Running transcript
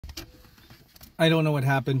I don't know what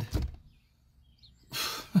happened.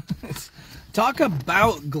 Talk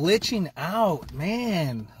about glitching out,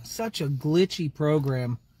 man. Such a glitchy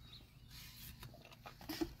program.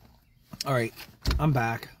 All right, I'm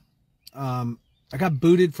back. I got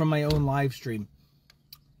booted from my own live stream.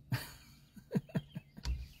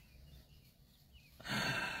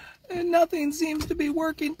 And nothing seems to be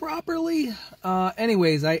working properly.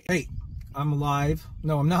 Anyways, I'm live.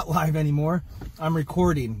 No, I'm not live anymore. I'm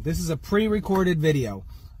recording. This is a pre-recorded video.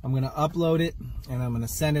 I'm going to upload it and I'm going to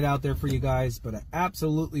send it out there for you guys. But I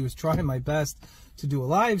absolutely was trying my best to do a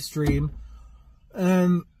live stream.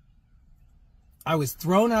 I was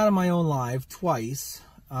thrown out of my own live twice.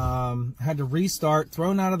 Had to restart,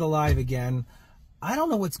 thrown out of the live again. I don't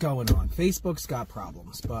know what's going on. Facebook's got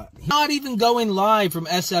problems, but not even going live from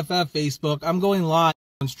SFF Facebook. I'm going live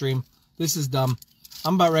on stream. This is dumb.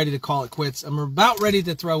 I'm about ready to call it quits. I'm about ready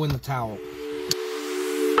to throw in the towel.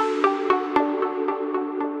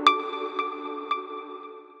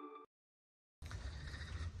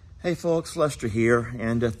 Hey folks, Lester here,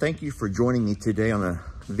 and thank you for joining me today on a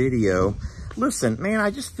video. Listen, man,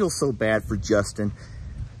 I just feel so bad for Justin.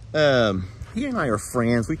 He and I are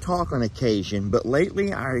friends. We talk on occasion, but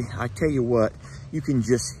lately, I tell you what, you can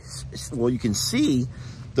see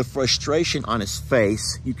the frustration on his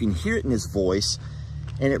face. You can hear it in his voice,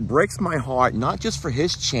 and it breaks my heart, not just for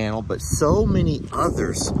his channel, but so many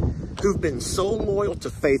others who've been so loyal to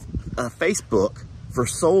Facebook for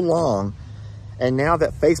so long. And now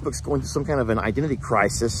that Facebook's going through some kind of an identity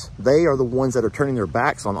crisis, they are the ones that are turning their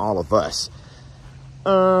backs on all of us.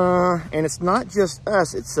 And it's not just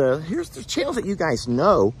us. It's here's the channels that you guys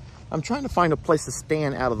know. I'm trying to find a place to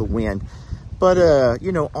stand out of the wind. But,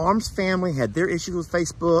 you know, Arms Family had their issues with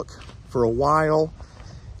Facebook for a while.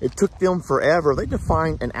 It took them forever. They had to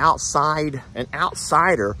find an outsider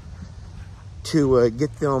to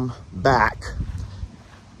get them back.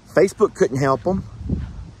 Facebook couldn't help them.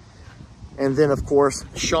 And then, of course,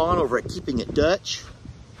 Sean over at Keeping It Dutch,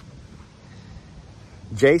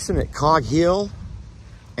 Jason at Cog Hill,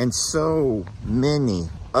 and so many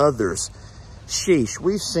others. Sheesh,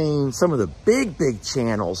 we've seen some of the big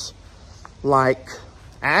channels like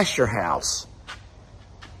Asher House.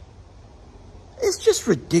 It's just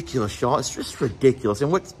ridiculous, y'all. It's just ridiculous.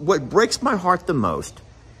 And what breaks my heart the most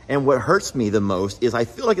and what hurts me the most is I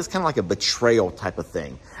feel like it's kind of like a betrayal type of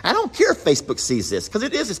thing. I don't care if Facebook sees this, because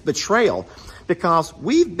it's betrayal. Because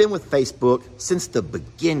we've been with Facebook since the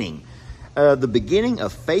beginning. The beginning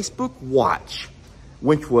of Facebook Watch,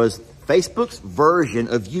 which was Facebook's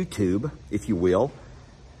version of YouTube, if you will.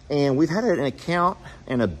 And we've had an account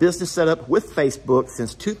and a business set up with Facebook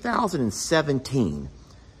since 2017.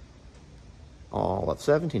 All of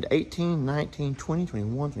 17 to 18, 19, 20,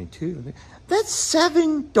 21, 22. That's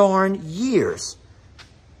 7 darn years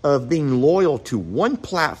of being loyal to one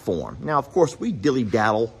platform. Now, of course, we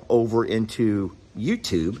dilly-daddle over into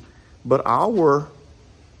YouTube, but our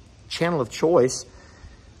channel of choice,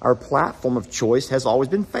 our platform of choice has always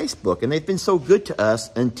been Facebook, and they've been so good to us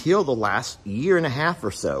until the last year and a half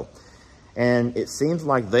or so. And it seems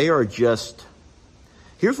like they are just,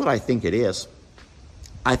 here's what I think it is.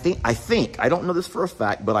 I don't know this for a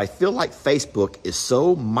fact, but I feel like Facebook is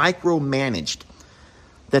so micromanaged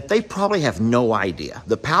that they probably have no idea.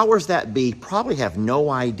 The powers that be probably have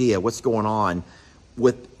no idea what's going on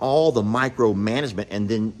with all the micromanagement, and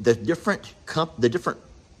then the different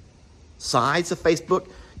sides of Facebook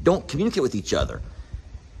don't communicate with each other.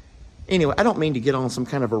 Anyway, I don't mean to get on some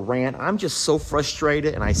kind of a rant. I'm just so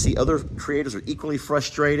frustrated, and I see other creators are equally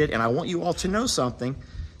frustrated, and I want you all to know something.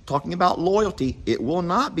 Talking about loyalty, it will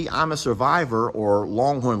not be I'm a Survivor or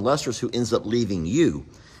Longhorn Lesters who ends up leaving you.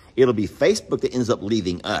 It'll be Facebook that ends up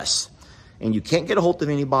leaving us. And you can't get a hold of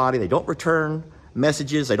anybody. They don't return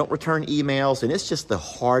messages. They don't return emails. And it's just the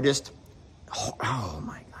hardest. Oh,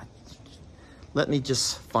 my God. Let me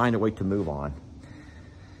just find a way to move on.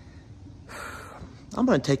 I'm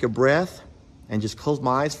going to take a breath and just close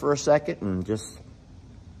my eyes for a second and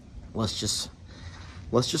let's just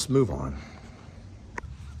move on.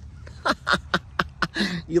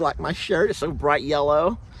 You like my shirt? It's so bright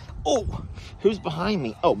yellow. Oh, who's behind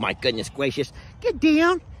me? Oh, my goodness gracious. Get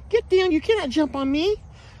down. Get down. You cannot jump on me.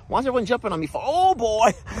 Why is everyone jumping on me for? Oh,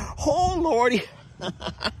 boy. Oh, Lordy.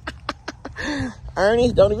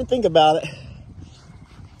 Ernie, don't even think about it.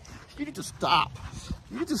 You need to stop.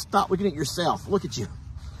 You need to stop looking at yourself. Look at you.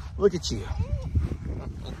 Look at you.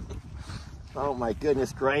 Oh, my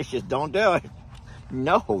goodness gracious. Don't do it.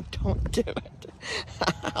 No, don't do it.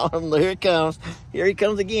 Here it comes. Here he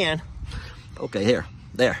comes again. Okay, here.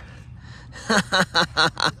 There.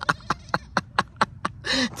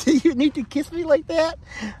 Do you need to kiss me like that?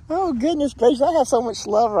 Oh, goodness gracious. I have so much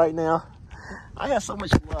love right now. I have so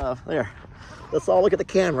much love. There. Let's all look at the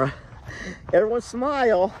camera. Everyone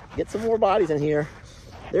smile. Get some more bodies in here.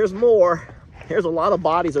 There's more. There's a lot of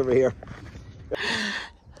bodies over here.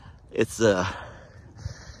 It's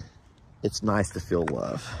nice to feel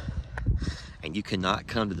love. And you cannot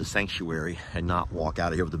come to the sanctuary and not walk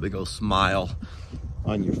out of here with a big old smile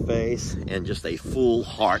on your face and just a full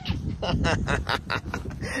heart.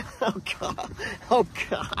 Oh God, oh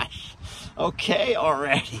gosh. Okay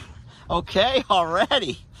already. Okay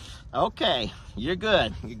already. Okay, you're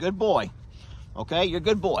good. You're a good boy. Okay, you're a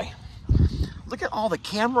good boy. Look at all the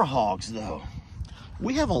camera hogs though.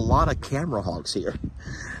 We have a lot of camera hogs here.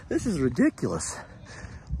 This is ridiculous.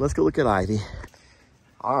 Let's go look at Ivy.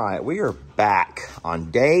 All right, we are back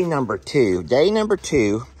on day number 2. Day number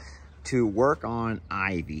 2 to work on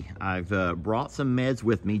Ivy. I've brought some meds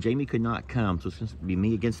with me. Jamie could not come, so it's going to be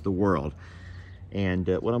me against the world. And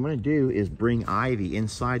what I'm going to do is bring Ivy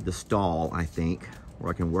inside the stall, I think,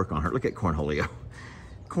 where I can work on her. Look at Cornholio.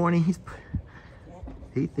 Corny,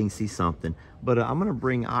 he thinks he's something. But I'm going to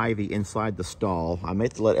bring Ivy inside the stall. I may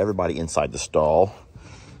have to let everybody inside the stall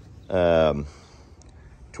to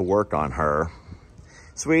work on her.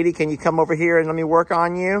 Sweetie, can you come over here and let me work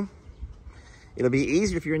on you? It'll be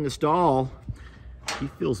easier if you're in the stall. She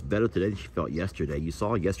feels better today than she felt yesterday. You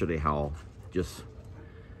saw yesterday how just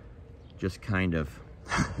kind of...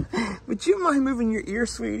 Would you mind moving your ear,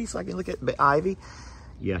 sweetie, so I can look at Ivy?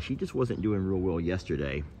 Yeah, she just wasn't doing real well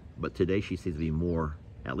yesterday. But today she seems to be more,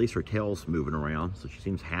 at least her tail's moving around. So she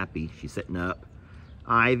seems happy. She's sitting up.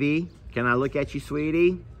 Ivy, can I look at you,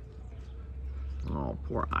 sweetie? Oh,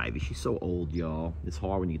 poor Ivy. She's so old, y'all. It's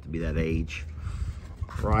hard when you get to be that age.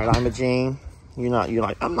 Right, Imogene? You're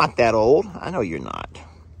not, I'm not that old. I know you're not.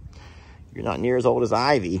 You're not near as old as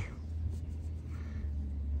Ivy.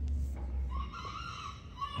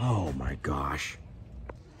 Oh my gosh.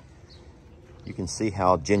 You can see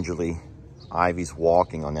how gingerly Ivy's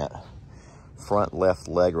walking on that front left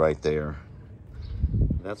leg right there.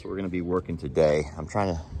 That's what we're gonna be working today. I'm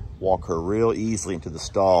trying to walk her real easily into the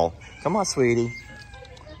stall. Come on, sweetie.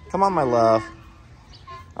 Come on, my love.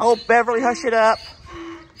 Oh, Beverly, hush it up.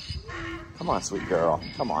 Come on, sweet girl.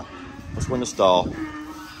 Come on. Let's go in the stall.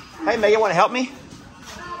 Hey, Megan, want to help me?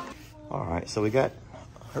 All right, so we got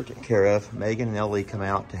her taken care of. Megan and Ellie come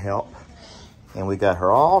out to help. And we got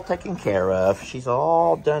her all taken care of. She's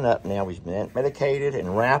all done up now. We've been medicated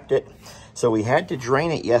and wrapped it. So we had to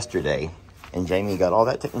drain it yesterday. And Jamie got all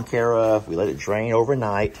that taken care of. We let it drain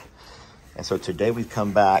overnight. And so today we've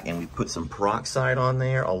come back and we put some peroxide on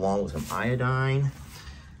there along with some iodine.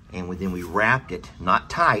 And then we wrapped it, not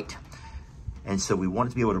tight. And so we want it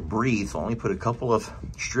to be able to breathe. So I only put a couple of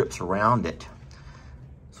strips around it.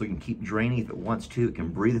 So it can keep draining if it wants to. It can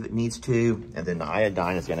breathe if it needs to. And then the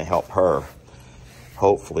iodine is going to help her,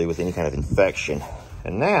 hopefully, with any kind of infection.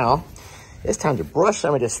 And now it's time to brush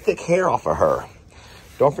some of this thick hair off of her.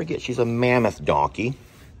 Don't forget, she's a mammoth donkey.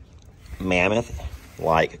 Mammoth,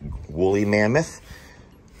 like woolly mammoth,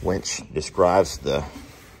 which describes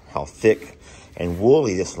how thick and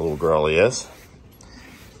woolly this little girl is.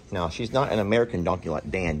 Now, she's not an American donkey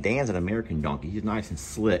like Dan. Dan's an American donkey. He's nice and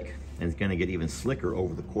slick, and it's going to get even slicker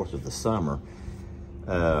over the course of the summer.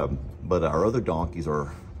 But our other donkeys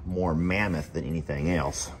are more mammoth than anything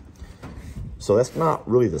else. So that's not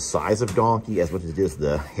really the size of donkey as much as it is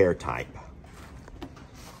the hair type.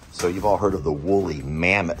 So you've all heard of the woolly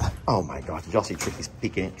mammoth. Oh my gosh, did y'all see Trixie's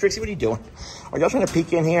peeking in? Trixie, what are you doing? Are y'all trying to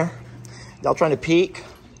peek in here? Y'all trying to peek?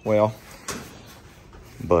 Well,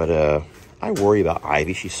 but I worry about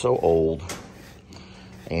Ivy. She's so old.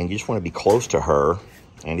 And you just want to be close to her.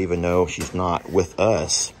 And even though she's not with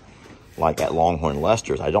us, like at Longhorn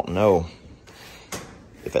Lester's, I don't know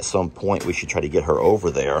if at some point we should try to get her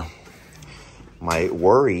over there. My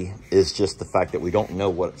worry is just the fact that we don't know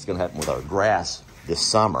what's going to happen with our grass this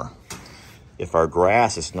summer. If our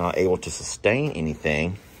grass is not able to sustain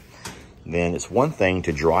anything, then it's one thing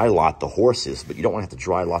to dry lot the horses, but you don't want to have to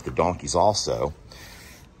dry lot the donkeys also.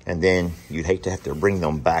 And then you'd hate to have to bring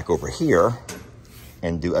them back over here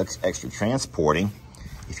and do extra transporting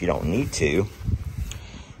if you don't need to.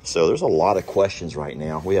 So there's a lot of questions right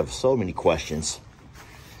now. We have so many questions.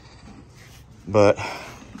 But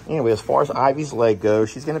anyway, as far as Ivy's leg goes,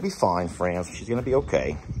 she's going to be fine, friends. She's going to be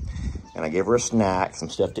okay. And I gave her a snack, some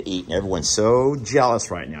stuff to eat. And everyone's so jealous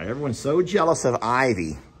right now. Everyone's so jealous of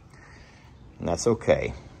Ivy. And that's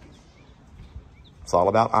okay. It's all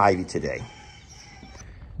about Ivy today.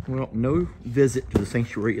 Well, no visit to the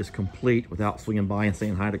sanctuary is complete without swinging by and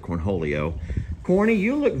saying hi to Cornholio. Corny,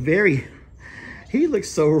 you look he looks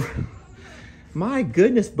so My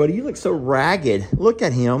goodness, buddy, you look so ragged. Look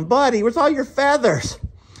at him. Buddy, where's all your feathers?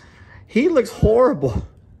 He looks horrible.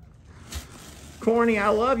 Corny, I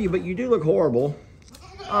love you, but you do look horrible.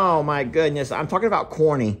 Oh, my goodness. I'm talking about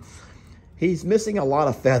Corny. He's missing a lot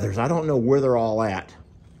of feathers. I don't know where they're all at.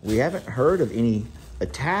 We haven't heard of any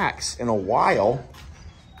attacks in a while.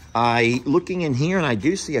 Looking in here, and I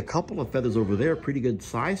do see a couple of feathers over there, pretty good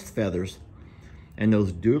sized feathers. And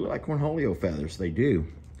those do look like Cornholio feathers. They do.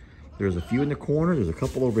 There's a few in the corner. There's a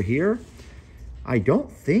couple over here. I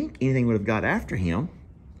don't think anything would have got after him.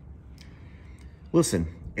 Listen,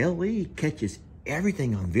 LE catches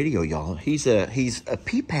everything on video, y'all. He's a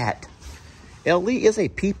peepat. LE is a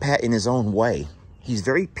peepat in his own way. He's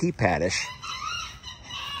very peepatish.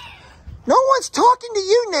 No one's talking to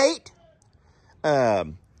you, Nate.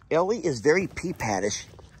 LE is very peepatish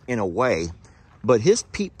in a way, but his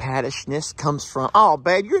peepatishness comes from, oh,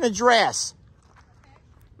 babe, you're in a dress.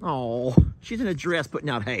 Oh, she's in a dress putting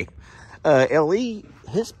out hay. LE,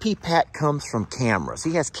 his peepat comes from cameras.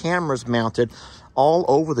 He has cameras mounted all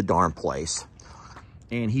over the darn place,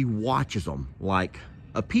 and he watches them like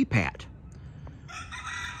a peepat.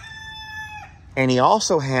 And he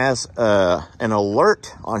also has an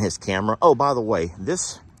alert on his camera. Oh, by the way,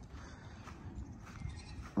 this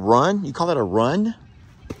run, you call that a run,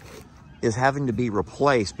 is having to be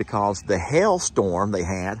replaced because the hailstorm they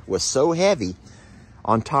had was so heavy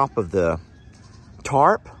on top of the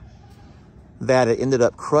tarp that it ended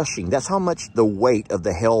up crushing. That's how much the weight of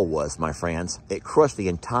the hail was, my friends. It crushed the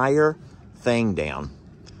entire thing down.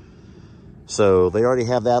 So they already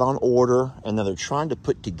have that on order, and then they're trying to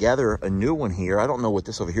put together a new one here. I don't know what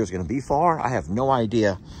this over here is going to be for. I have no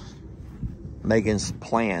idea Megan's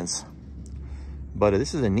plans, but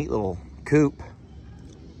this is a neat little coop.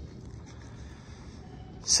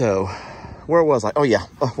 So where was I? Oh, yeah.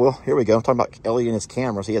 Oh, well, here we go. I'm talking about LE and his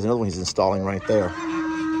cameras. He has another one he's installing right there.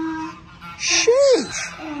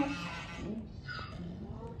 Sheesh.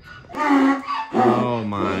 Oh,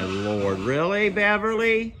 my Lord. Really,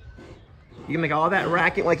 Beverly? You can make all that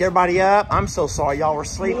racket, wake everybody up? I'm so sorry y'all were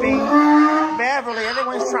sleeping. Beverly,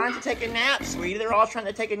 everyone's trying to take a nap, sweetie. They're all trying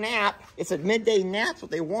to take a nap. It's a midday nap's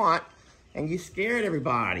what they want. And you scared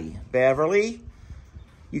everybody. Beverly,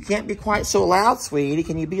 you can't be quite so loud, sweetie.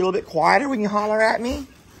 Can you be a little bit quieter when you holler at me?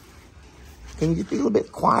 Can you just be a little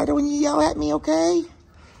bit quieter when you yell at me, okay?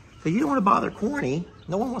 So you don't want to bother Corny.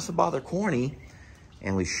 No one wants to bother Corny.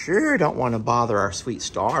 And we sure don't want to bother our sweet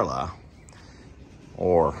Starla.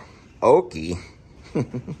 Or Okie. Good.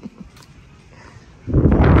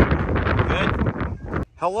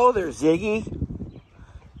 Hello there, Ziggy.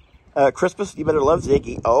 Christmas, you better love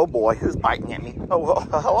Ziggy. Oh boy, who's biting at me? Oh,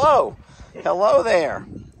 hello. Hello there.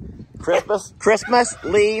 Christmas,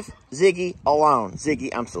 leave Ziggy alone. Ziggy,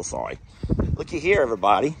 I'm so sorry. Looky here,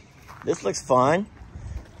 everybody. This looks fun.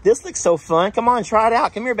 This looks so fun. Come on, try it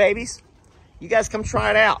out. Come here, babies. You guys come try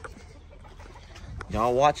it out.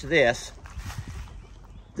 Y'all watch this.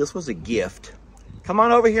 This was a gift. Come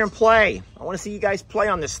on over here and play. I want to see you guys play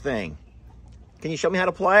on this thing. Can you show me how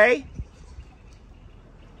to play?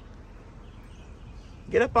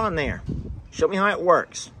 Get up on there. Show me how it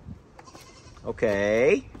works.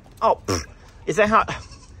 Okay. Oh, is that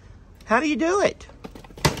how do you do it?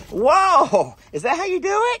 Whoa, is that how you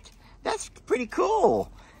do it? That's pretty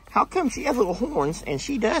cool. How come she has little horns and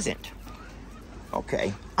she doesn't?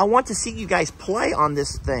 Okay, I want to see you guys play on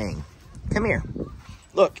this thing. Come here.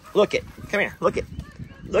 Look it. Come here, look it.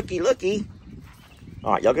 Looky.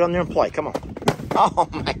 All right, y'all get on there and play, come on. Oh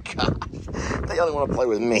my gosh, they only want to play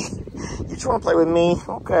with me. You just want to play with me?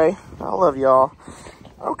 Okay, I love y'all.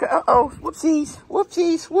 Okay, uh-oh, whoopsies.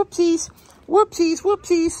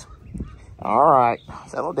 All right,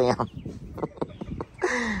 settle down.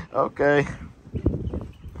 Okay.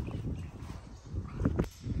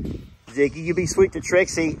 Ziggy, you be sweet to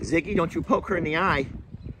Trixie. Ziggy, don't you poke her in the eye.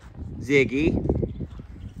 Ziggy,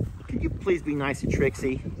 can you please be nice to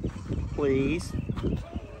Trixie? Please?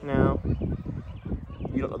 No?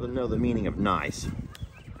 You don't know the meaning of nice.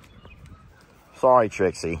 Sorry,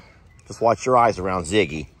 Trixie. Just watch your eyes around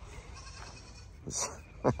Ziggy.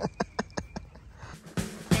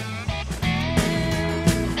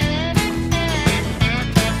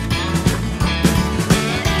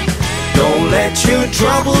 Don't let your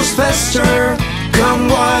troubles fester. Come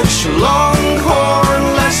watch Longhorn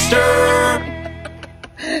Lester.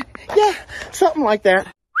 Yeah, something like that.